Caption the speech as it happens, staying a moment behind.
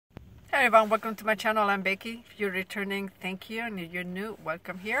Hi everyone, welcome to my channel. I'm Becky. If you're returning, thank you, and if you're new,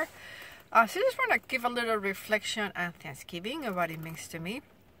 welcome here. So I just want to give a little reflection on Thanksgiving and what it means to me,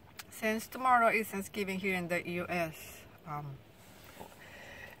 since tomorrow is Thanksgiving here in the U.S. And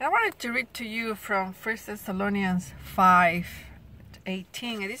I wanted to read to you from 1 Thessalonians 5:18,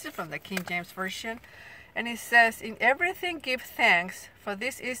 and this is from the King James Version, and it says, "In everything give thanks, for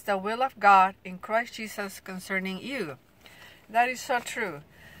this is the will of God in Christ Jesus concerning you." That is so true.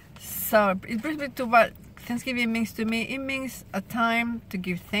 So it brings me to what Thanksgiving means to me. It means a time to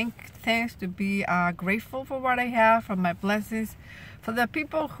give thanks, to be grateful for what I have, for my blessings, for the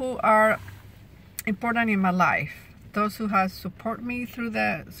people who are important in my life, those who have supported me through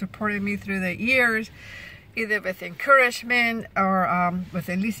the years, either with encouragement or with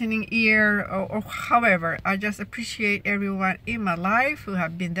a listening ear, or however. I just appreciate everyone in my life who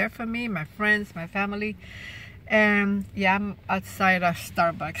have been there for me, my friends, my family. And yeah, I'm outside of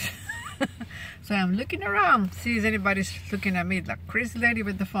Starbucks. So I'm looking around, see if anybody's looking at me like crazy lady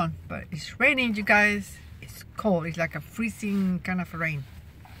with the phone. But it's raining, you guys. It's cold. It's like a freezing kind of rain.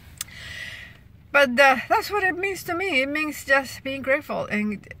 But that's what it means to me. It means just being grateful.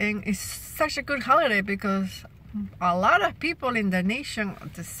 And it's such a good holiday because a lot of people in the nation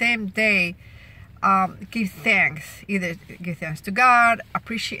the same day give thanks. Either give thanks to God,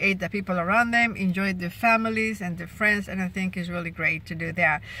 appreciate the people around them, enjoy their families and their friends, and I think it's really great to do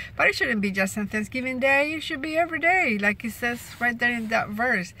that. But it shouldn't be just on Thanksgiving Day. It should be every day, like it says right there in that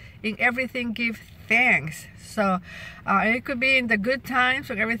verse. In everything give thanks. So it could be in the good times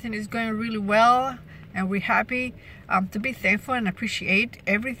when everything is going really well and we're happy, to be thankful and appreciate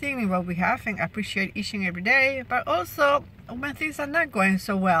everything and what we have, and appreciate each and every day. But also when things are not going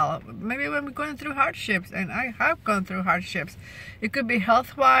so well, maybe when we're going through hardships, and I have gone through hardships. It could be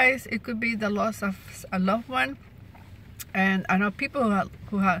health-wise, it could be the loss of a loved one, and I know people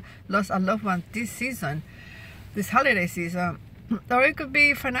who have lost a loved one this holiday season. Or it could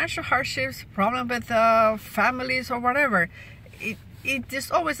be financial hardships, problem with families or whatever.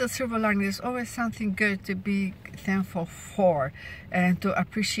 There's always a silver lining. There's always something good to be thankful for and to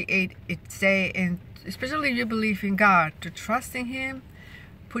appreciate each day. And especially if you believe in God, to trust in Him,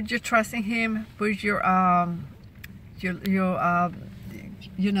 put your trust in Him, put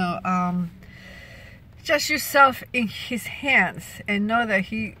just yourself in His hands, and know that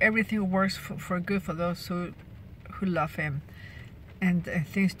everything works for good for those who love Him, and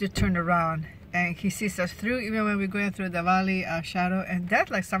things do turn around. And He sees us through even when we're going through the valley of shadow and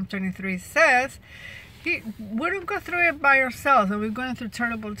death, like Psalm 23 says. We don't go through it by ourselves when we're going through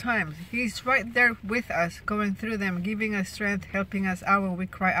terrible times. He's right there with us, going through them, giving us strength, helping us out when we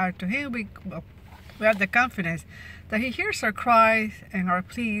cry out to Him. We have the confidence that He hears our cries and our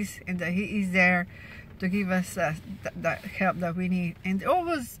pleas, and that He is there to give us the help that we need. And He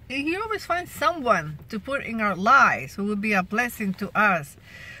always finds someone to put in our lives who will be a blessing to us,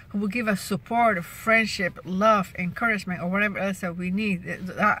 who will give us support, friendship, love, encouragement, or whatever else that we need.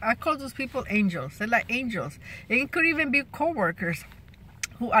 I call those people angels. They're like angels. It could even be co-workers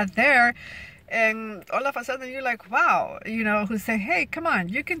who are there, and all of a sudden you're like, wow, who say, hey, come on,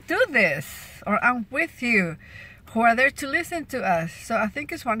 you can do this, or I'm with you, who are there to listen to us. So I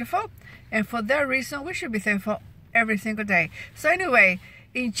think it's wonderful, and for that reason we should be thankful every single day. So anyway,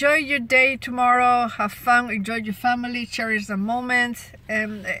 enjoy your day tomorrow, have fun, enjoy your family, cherish the moments,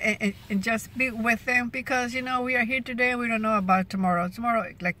 and just be with them, because we are here today, we don't know about tomorrow.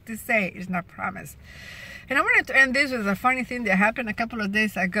 Tomorrow, like this day, is not promised. And I wanted to end this with a funny thing that happened a couple of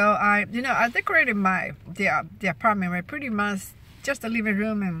days ago. I decorated the apartment, right, pretty much just the living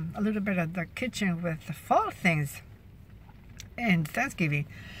room and a little bit of the kitchen with the fall things and Thanksgiving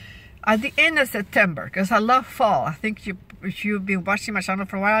at the end of September, because I love fall. I think if you've been watching my channel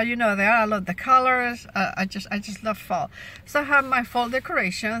for a while, you know that I love the colors. I just love fall. So I have my fall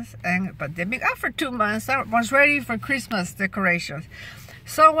decorations, but they've been out for 2 months. I was ready for Christmas decorations.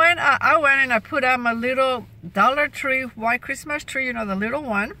 So when I went and I put up my little Dollar Tree white Christmas tree, the little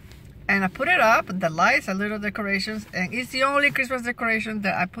one, and I put it up, the lights, the little decorations, and it's the only Christmas decoration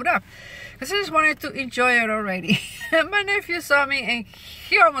that I put up, because I just wanted to enjoy it already. My nephew saw me and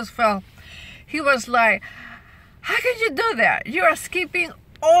he almost fell. He was like, how can you do that? You are skipping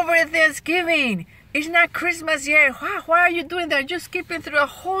over Thanksgiving. It's not Christmas yet. Why are you doing that? You're skipping through a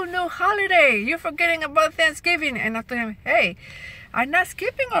whole new holiday. You're forgetting about Thanksgiving. And I told him, hey, I'm not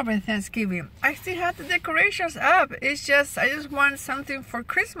skipping over Thanksgiving. I still have the decorations up. I just want something for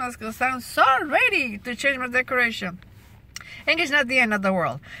Christmas, because I'm so ready to change my decoration. And it's not the end of the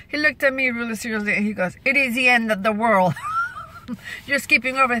world. He looked at me really seriously and he goes, it is the end of the world. You're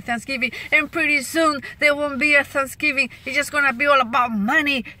skipping over Thanksgiving, and pretty soon there won't be a Thanksgiving. It's just gonna be all about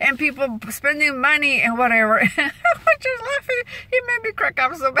money and people spending money and whatever. I was just laughing. It made me crack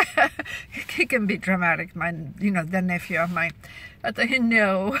up so bad. He can be dramatic, the nephew of mine. I told him,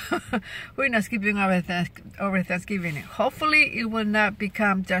 no, we're not skipping over Thanksgiving. Hopefully, it will not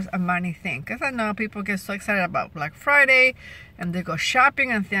become just a money thing. Because I know people get so excited about Black Friday, and they go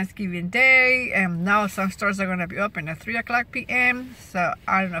shopping on Thanksgiving Day, and now some stores are going to be open at 3 o'clock p.m. So,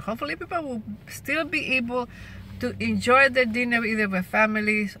 I don't know, hopefully people will still be able to enjoy their dinner either with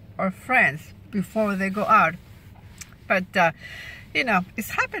families or friends before they go out. But,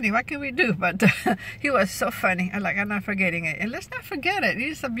 it's happening. What can we do? But he was so funny. I'm not forgetting it. And let's not forget it.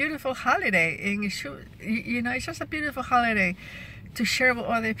 It's a beautiful holiday. And it's just a beautiful holiday to share with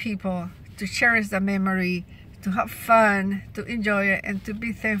other people, to cherish the memory, to have fun, to enjoy it, and to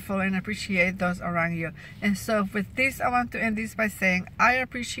be thankful and appreciate those around you. And so with this, I want to end this by saying I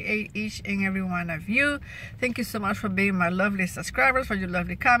appreciate each and every one of you. Thank you so much for being my lovely subscribers, for your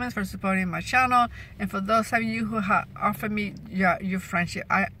lovely comments, for supporting my channel, and for those of you who have offered me your friendship.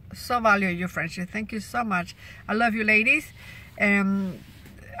 I so value your friendship. Thank you so much. I love you, ladies. And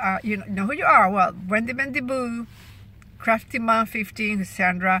you know who you are. Well, Wendy Bendy Boo, Crafty Mom 15,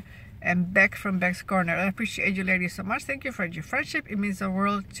 Sandra, and Beck from Beck's Corner. I appreciate you, ladies, so much. Thank you for your friendship. It means the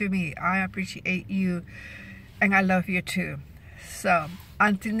world to me. I appreciate you, and I love you too. So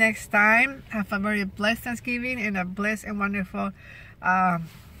until next time, have a very blessed Thanksgiving and a blessed and wonderful no,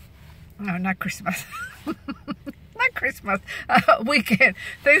 not Christmas not Christmas weekend.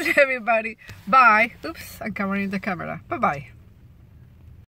 Thanks everybody. Bye. Oops, I'm covering the camera. Bye bye.